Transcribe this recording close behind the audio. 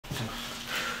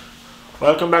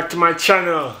Welcome back to my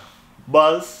channel.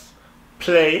 Buzz,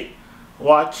 play,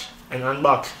 watch, and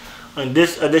unbox. And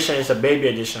this edition is a baby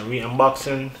edition. We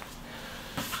unboxing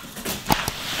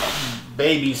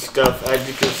baby stuff. As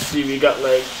you can see, we got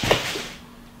like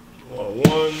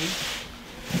 1,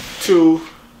 2,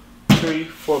 3,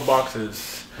 4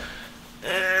 boxes.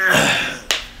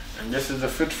 And this is the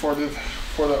fit for the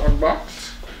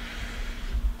unbox.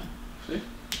 See?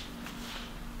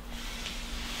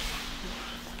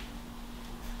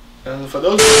 And for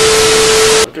those,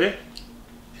 okay,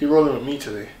 he rolling with me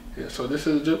today. Yeah, so this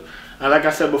is the, and like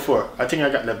I said before, I think I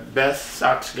got the best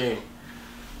socks game.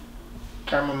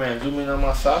 Cameraman, zoom in on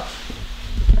my socks.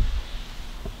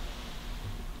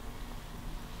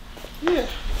 Yeah,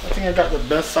 I think I got the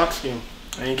best socks game.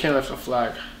 And you can't lift a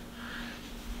flag.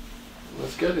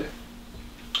 Let's get it.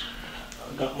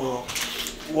 I got my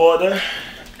water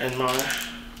and my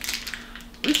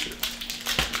reaches.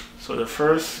 So the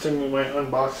first thing we might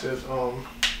unbox is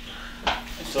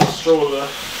it's a stroller.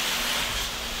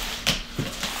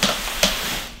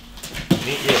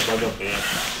 Yeah,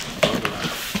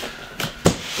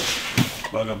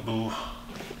 Bugaboo.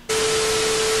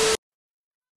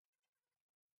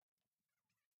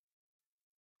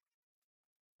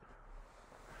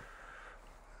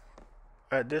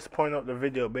 At this point of the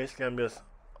video, basically I'm just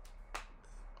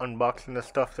unboxing the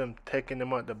stuff, them taking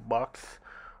them out the box,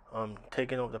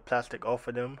 taking out the plastic off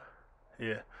of them.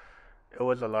 Yeah, it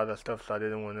was a lot of stuff, so I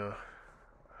didn't want to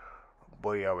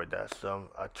bore you out with that,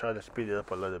 so I tried to speed it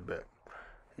up a little bit.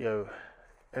 Yeah,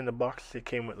 in the box it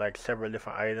came with like several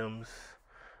different items.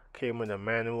 Came with a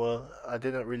manual. I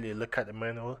didn't really look at the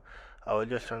manual. I was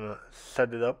just trying to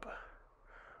set it up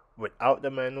without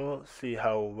the manual, see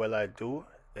how well I do.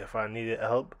 If I needed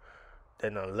help,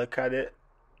 then I'll look at it.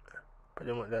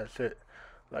 Pretty much that's it.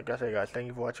 Like I said, guys, thank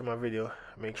you for watching my video.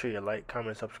 Make sure you like,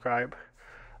 comment, subscribe.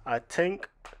 I think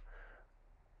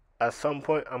at some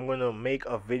point I'm gonna make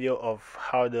a video of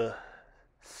how to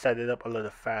set it up a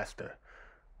little faster,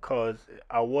 cause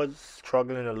I was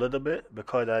struggling a little bit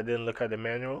because I didn't look at the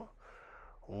manual.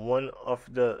 One of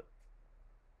the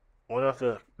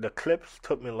clips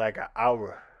took me like an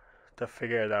hour to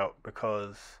figure it out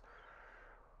because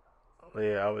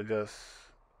yeah, I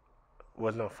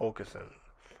was not focusing.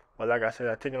 But like I said,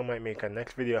 I think I might make a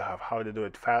next video of how to do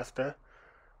it faster.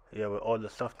 Yeah, with all the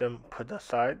stuff then put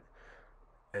aside,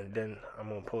 and then I'm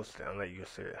gonna post it and let you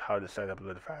see how to set up a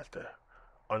little faster,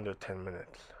 under 10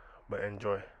 minutes. But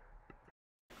enjoy.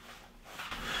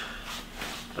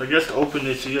 I guess to open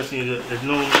this, you just need to, there's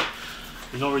no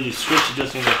really switch, you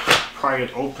just need to pry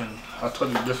it open. I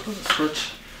thought this was a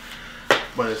switch,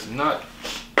 but it's not.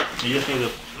 You just need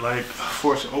to like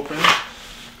force it open,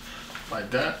 like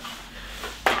that,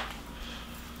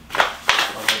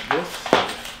 or like this.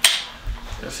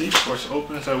 You see, force it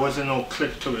open, so there wasn't no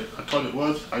click to it. I thought it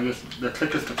was, the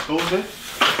click is to close it.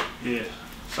 Yeah,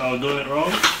 so I was doing it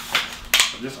wrong.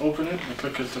 So just open it, the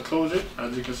click is to close it.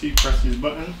 As you can see, press these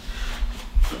buttons.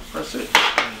 So press it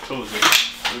and close it.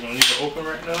 So we're gonna leave it open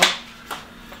right now.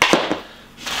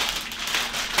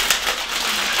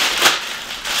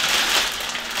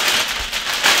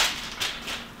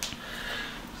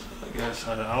 So I guess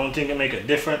I don't think it make a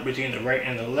difference between the right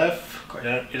and the left. Cause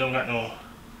you don't got no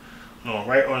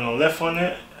right or no left on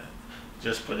it.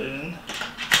 Just put it in.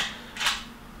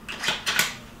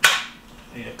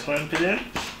 You clamp it in.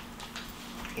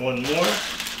 One more.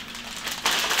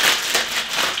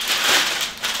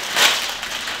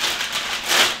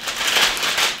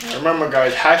 Remember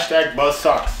guys, hashtag Buzz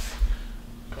Socks,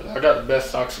 cause I got the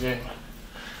best socks game.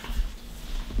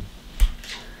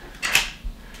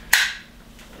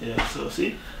 Yeah, so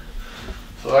see,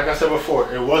 so like I said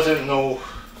before, it wasn't no,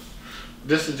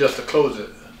 this is just to close it.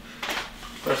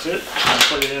 Press it and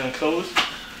put it in and close.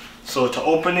 So to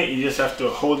open it, you just have to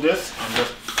hold this and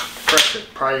just press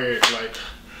it, prior it, like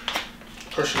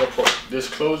push it up. This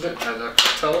close it, as I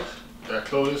can tell, that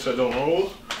close it so it don't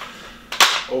roll.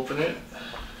 Open it.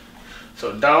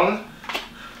 So down,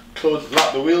 close,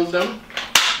 lock the wheels down,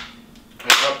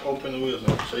 and up, open the wheels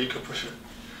up, so you can push it.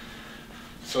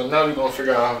 So now we're gonna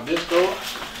figure out how this goes.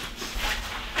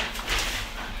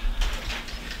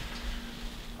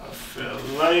 I feel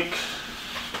like,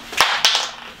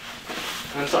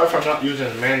 I'm sorry if I'm not using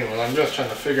the manual, I'm just trying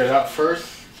to figure it out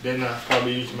first, then I'll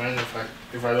probably use the manual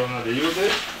if I don't know how to use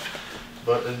it.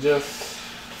 But it's just,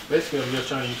 basically I'm just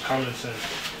trying to use common sense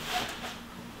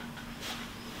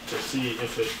to see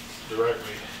if it's the right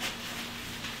way.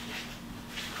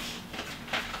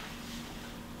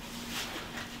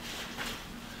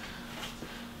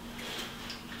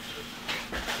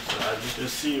 So as you can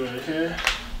see right here,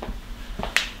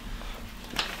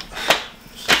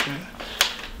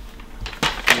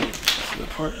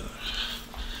 apart.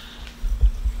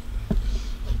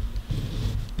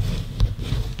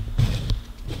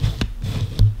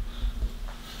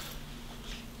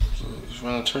 So if you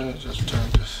want to turn it, just turn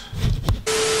this.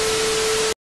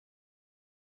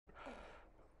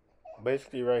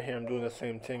 Basically right here I'm doing the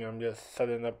same thing. I'm just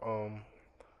setting up I'm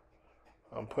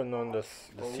putting on the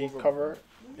seat cover.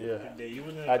 Yeah.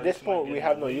 At this point we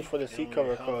have no use for the seat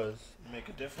cover because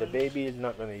the baby is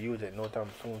not gonna use it no time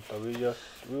soon. So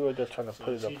we were just trying to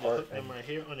put it apart and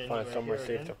find somewhere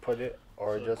safe to put it,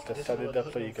 or just to set it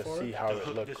up so you can see how it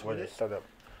looks when it's set up.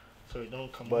 So it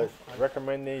don't come off. But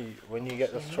recommending when you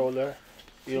get the stroller,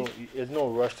 there's no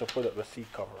rush to put up the seat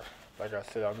cover. Like I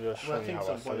said, I'm just showing you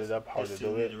how I set it up, how to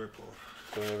do it.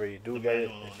 So whenever you do get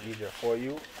it, it's easier for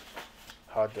you.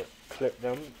 How to clip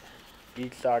them.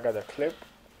 Each side got a clip.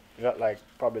 You got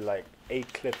probably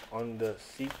 8 clips on the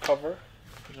seat cover.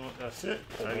 That's it.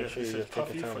 So make sure you just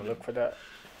take your time and look for that.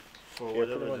 For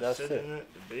whatever that's it. The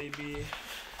baby.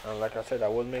 And like I said, I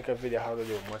will make a video how to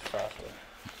do it much faster.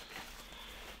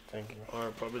 Thank you.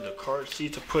 Or probably the car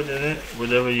seat to put in it,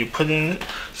 whatever you put in it.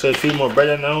 So it feels more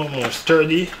better now, more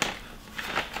sturdy.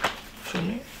 Feel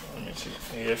me? Let me see.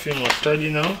 Yeah, it feels more sturdy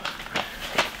now.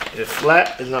 It's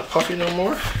flat, it's not puffy no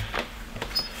more.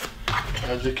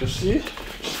 As you can see.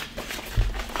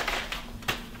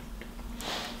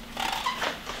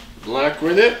 Black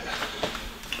with it.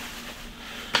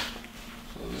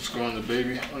 So let's go on the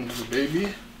baby, under the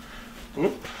baby.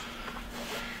 Whoop.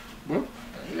 Whoop.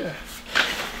 Yeah.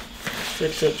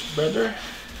 Fix it better.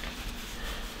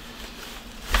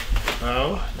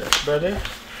 Now that's better.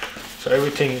 So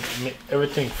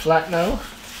everything flat now.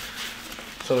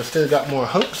 So it still got more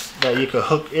hooks that you could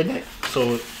hook in it.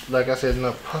 So like I said, it's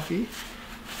not puffy.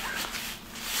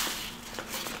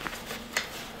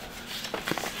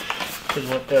 Pretty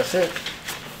much that's it.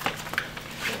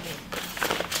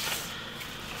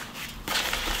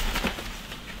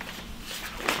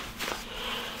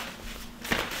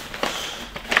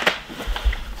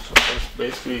 So that's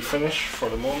basically finished for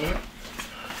the moment.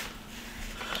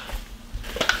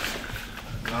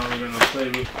 Now we're gonna play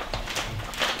with.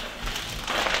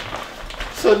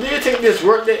 So do you think this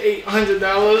worth the $800?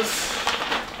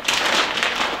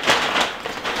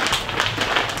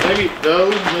 Maybe it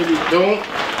does, maybe it don't.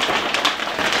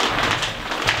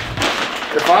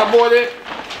 If I bought it,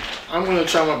 I'm gonna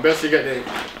try my best to get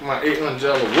my $800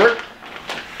 to work.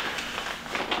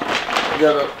 You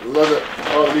got a lot of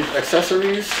all these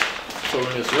accessories. So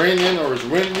when it's raining or it's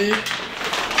windy,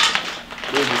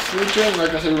 baby sleeping.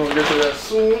 Like I said, we're gonna get to that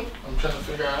soon. I'm trying to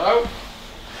figure it out.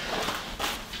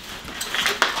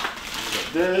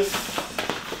 This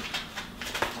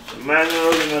the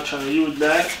manual, we're not trying to use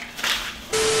that.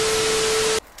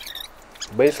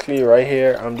 Basically right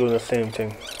here I'm doing the same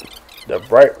thing. The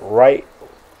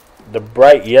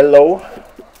bright yellow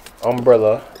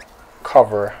umbrella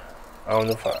cover. I don't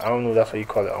know if that's what you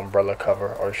call it, umbrella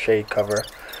cover or shade cover.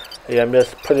 Yeah, I'm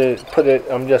just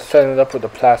I'm just setting it up with the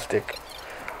plastic,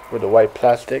 with the white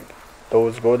plastic.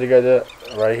 Those go together.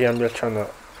 Right here I'm just trying to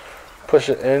push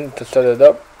it in to set it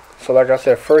up. So like I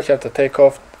said, first you have to take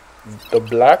off the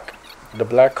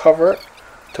black cover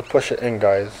to push it in,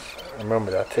 guys. Remember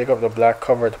that. Take off the black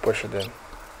cover to push it in.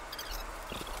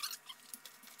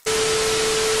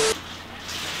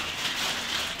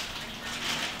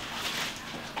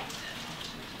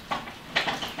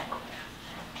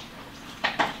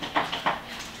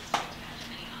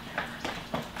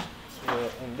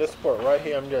 In this part right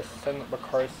here, I'm just setting up the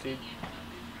car seat.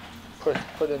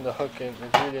 Put in the hook in.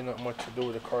 There's really not much to do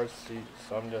with the car seat,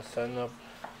 so I'm just setting up.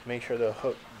 Make sure the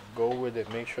hook go with it.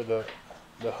 Make sure the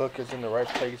hook is in the right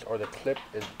place, or the clip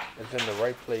is in the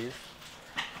right place.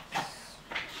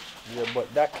 Yeah,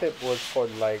 but that clip was for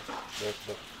like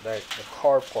the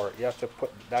car part. You have to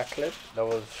put that clip that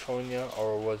was showing you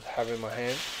or was having my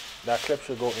hand. That clip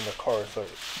should go in the car, so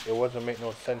it wasn't make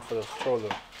no sense for the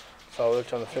stroller. So I was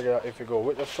trying to figure out if it go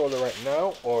with the stroller right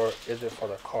now or is it for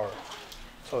the car.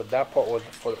 So that part was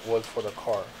for the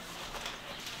car.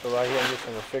 So right here I'm just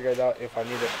trying to figure it out if I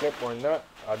need a clip or not.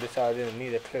 I decided I didn't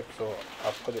need a clip, so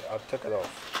I took it off.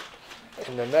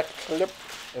 In the next clip,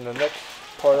 in the next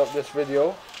part of this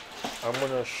video, I'm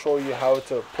gonna show you how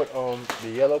to put on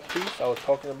the yellow piece I was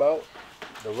talking about,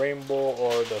 the rainbow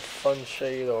or the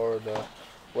sunshade or the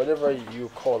whatever you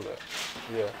call it.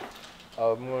 Yeah,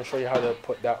 I'm gonna show you how to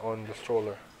put that on the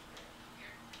stroller.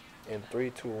 In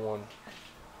 3, 2, 1.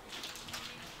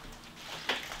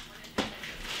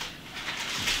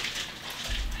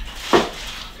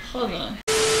 Hold on.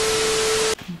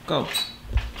 Go.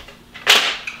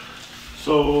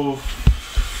 So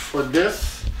for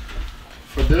this,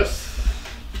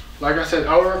 like I said,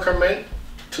 I would recommend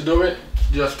to do it,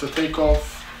 just to take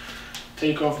off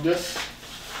this,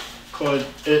 cause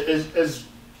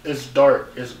it's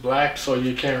dark, it's black, so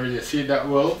you can't really see it that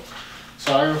well.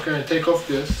 So I'm gonna take off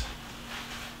this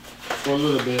for a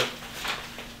little bit,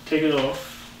 take it off,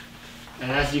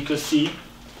 and as you can see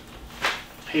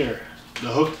here, the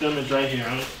hook them is right here.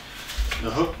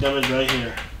 The hook them is right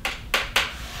here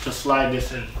to slide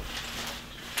this in.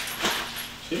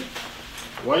 See?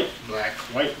 White, black,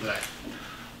 white, black.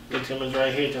 Hook them is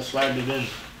right here to slide it in.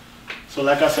 So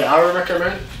like I said, I would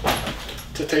recommend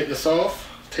to take this off,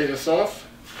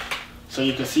 so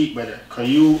you can see it better. Cause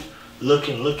you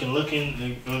looking,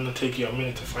 it's gonna take you a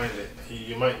minute to find it.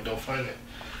 You might don't find it.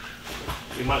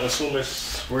 You might assume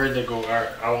it's where they go.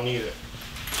 I don't need it.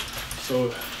 So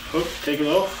hook, take it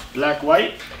off, black,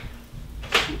 white.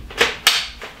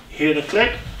 Hear the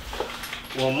click.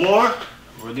 One more.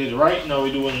 We did right, now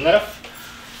we're doing left.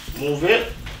 Move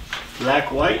it.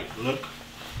 Black, white, look.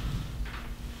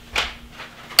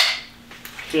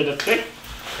 Hear the click.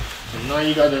 And now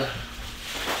you gotta,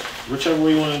 whichever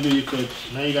way you wanna do, you could.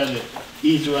 Now you gotta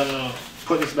ease around,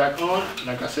 put this back on.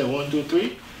 Like I said, 1, 2,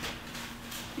 3.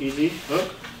 Easy,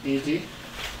 look, easy.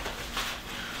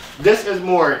 This is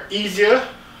more easier.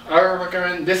 I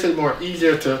recommend this is more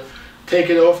easier to take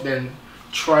it off than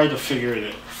try to figure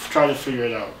it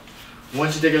out.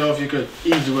 Once you take it off, you could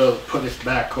easily well put this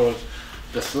back, cause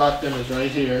the slot them is right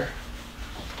here.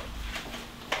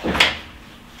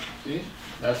 See,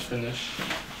 that's finished.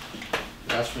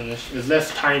 That's finished. It's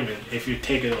less timing if you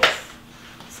take it off.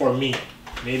 For me,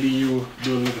 maybe you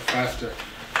do a little faster.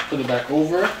 Put it back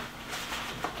over,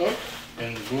 hook,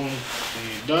 and boom, and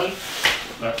you're done.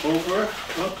 Back over,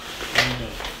 hook, and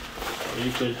done. Or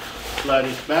you could slide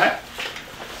this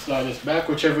back,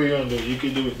 whichever you want to do. You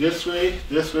can do it this way,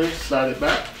 slide it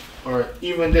back, or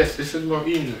even this is more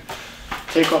easier.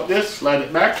 Take up this, slide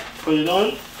it back, put it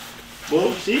on,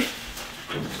 boom, see?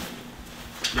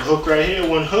 The hook right here,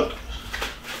 one hook.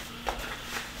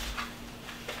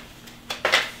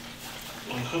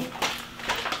 One hook.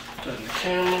 Turn the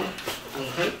camera, one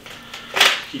hook.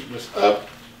 Keep this up.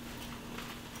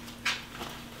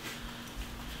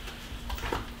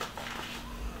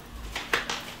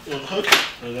 One hook,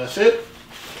 and that's it.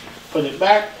 Put it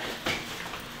back.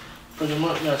 Put them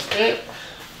up, that's it.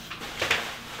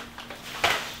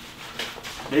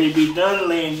 Baby done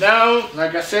laying down.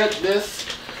 Like I said, this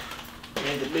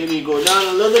made the baby go down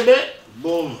a little bit.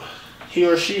 Boom. He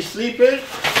or she sleeping.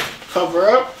 Cover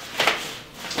up.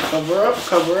 Cover up,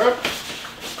 cover up,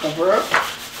 cover up.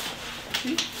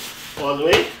 See? All the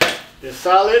way. It's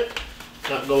solid.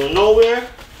 Not going nowhere.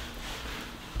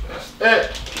 That's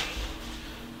it.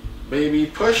 Baby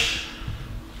push.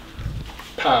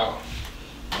 Pow.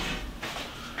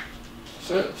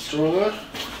 That's it. Stroller.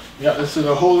 Yeah, this is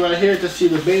a hole right here to see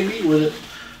the baby with it.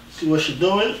 See what she's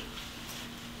doing.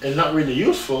 It's not really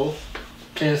useful.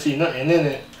 Can't see nothing in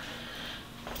it.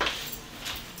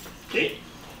 Okay.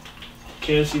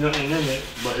 Can't see nothing in it,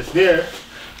 but it's there.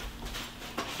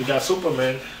 We got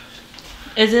Superman.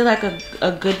 Is it like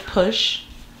a good push?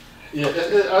 Yeah,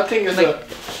 I think it's like,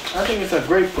 I think it's a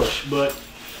great push, but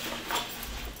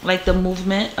like the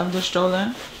movement of the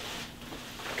stroller.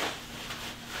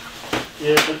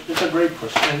 Yeah, it's a great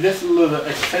push. And this little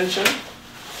extension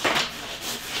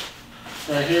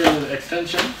right here is the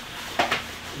extension.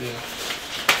 Yeah.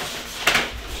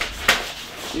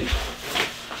 See?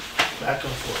 Back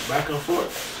and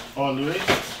forth, all the way.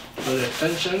 For the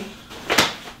extension.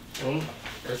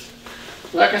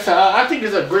 Like I said, I think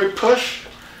it's a great push,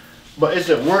 but is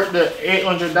it worth the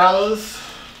 $800?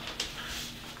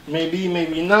 Maybe,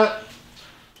 maybe not.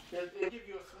 It'll give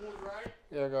you a smooth ride.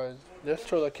 Yeah, guys, this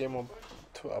stroller came up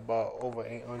to about over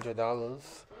 $800.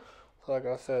 So like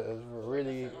I said,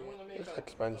 it's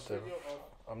expensive.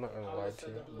 I'm not gonna lie to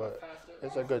you, but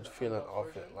it's a good feeling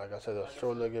of it. Like I said, the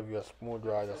stroller give you a smooth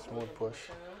ride, a smooth push.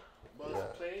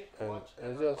 Yeah, and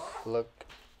it just look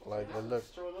like it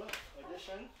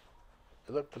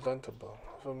look presentable.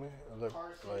 You feel me? It look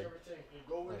like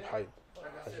hype.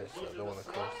 I don't want to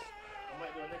curse. I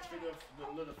might do a next video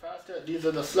a little faster. These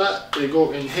are the slots. They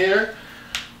go in here,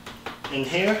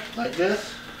 like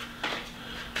this.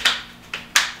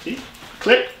 See?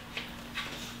 Click.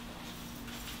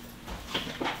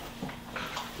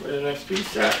 Where the next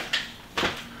piece at?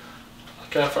 I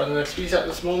can't find the next piece at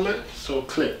this moment, so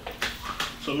click.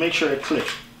 So make sure it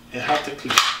clicks. It have to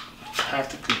click. Have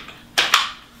to click.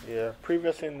 Yeah,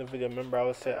 previously in the video, remember I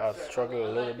was saying I was struggling a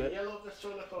little bit.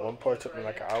 One part took me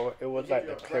like an hour. It was like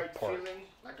the click part.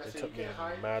 It took me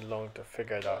mad long to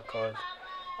figure it out because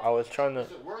I was trying to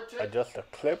adjust the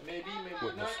clip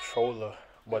with the stroller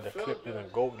but the clip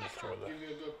didn't go with the stroller.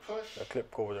 The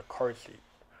clip go with the car seat.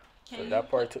 So that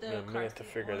part took me a minute to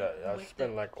figure that. I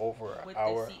spent like over an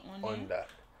hour on that,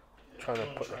 trying to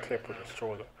put the clip with the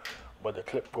stroller. But the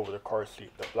clip go with the car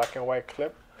seat. The black and white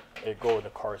clip, it go with the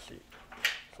car seat.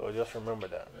 So just remember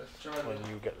that when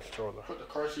you get the stroller. Put the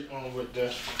car seat on with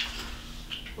the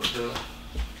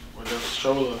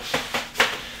stroller.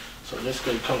 So this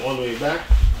could come all the way back.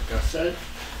 Like I said,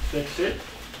 fix it.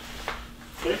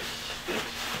 Fix.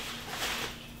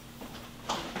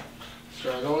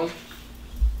 Straight on.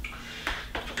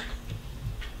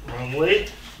 Wrong way.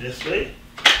 This way.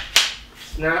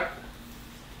 Snap.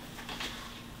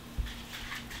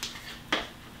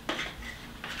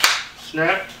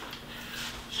 Snap.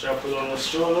 Strap it on the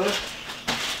stroller.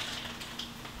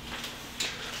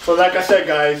 So like I said,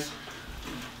 guys,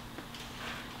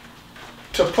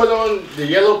 to put on the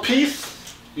yellow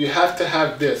piece, you have to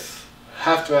have this.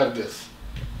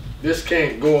 This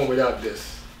can't go on without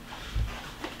this.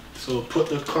 So put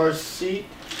the car seat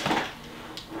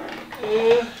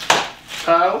in.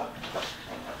 Pow.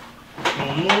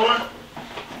 One more.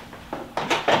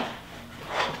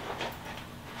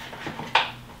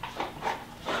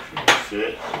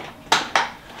 Fit. 1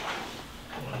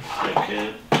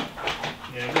 second.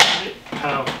 Yeah, that's it.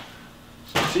 Pow.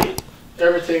 See?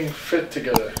 Everything fit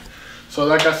together. So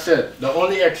like I said, the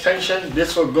only extension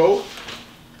this will go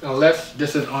unless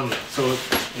this is on it. So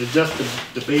it's just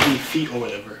the baby feet or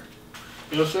whatever.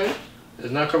 You know what I'm saying?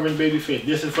 It's not covering baby face.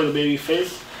 This is for the baby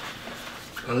face.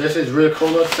 Unless it's real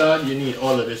cold outside, you need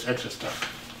all of this extra stuff.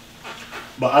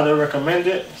 But I don't recommend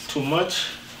it. It's too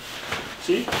much.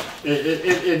 See?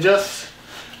 It just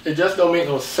don't make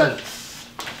no sense.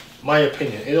 My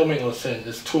opinion. It don't make no sense.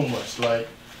 It's too much. Like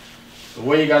the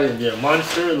way you got it in there,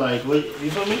 monster. Like, wait, you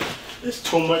feel me? It's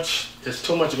too much. It's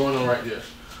too much going on right there.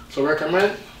 So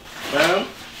recommend, bam.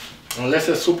 Unless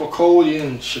it's super cold, you're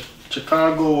in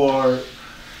Chicago or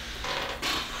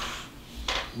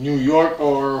New York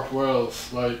or where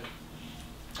else? Like,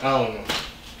 I don't know.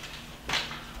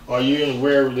 Or you in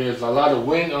where there's a lot of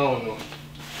wind? I don't know.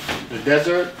 The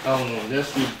desert? I don't know.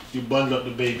 This you bundle up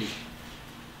the baby.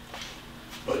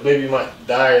 But the baby might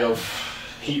die of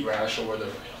heat rash or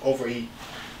whatever. Overheat.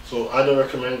 So I don't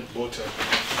recommend both of them.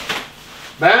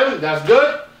 Bam, that's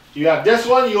good. You have this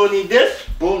one, you don't need this.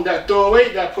 Boom, that throw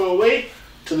away, that put away.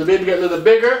 Till the baby get a little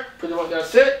bigger. Pretty much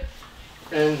that's it.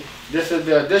 And this is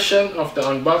the addition of the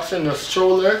unboxing, the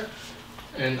stroller,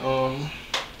 and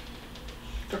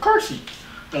the car seat.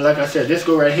 And like I said, this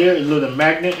go right here, a little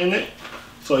magnet in it.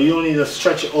 So you don't need to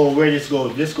stretch it. Oh, where this go?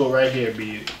 This go right here,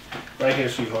 baby. Right here,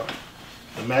 sweetheart.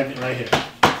 The magnet right here.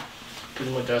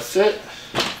 Pretty much that's it.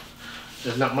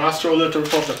 It's not my stroller to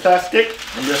rip off the plastic.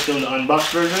 I'm just doing the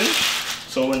unboxed version.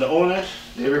 So when the owner,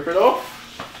 they rip it off.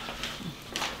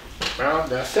 Now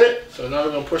that's it. So now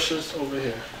we're gonna push this over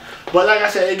here. But like I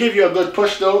said, it gives you a good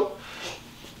push though.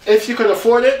 If you could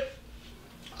afford it,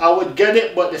 I would get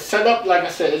it. But the setup, like I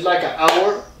said, is like an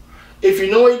hour. If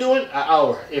you know what you're doing, an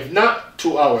hour. If not,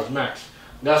 2 hours max.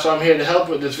 That's why I'm here to help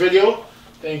with this video.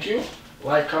 Thank you.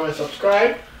 Like, comment,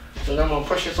 subscribe. So now I'm gonna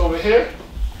push this over here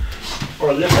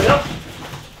or lift it up.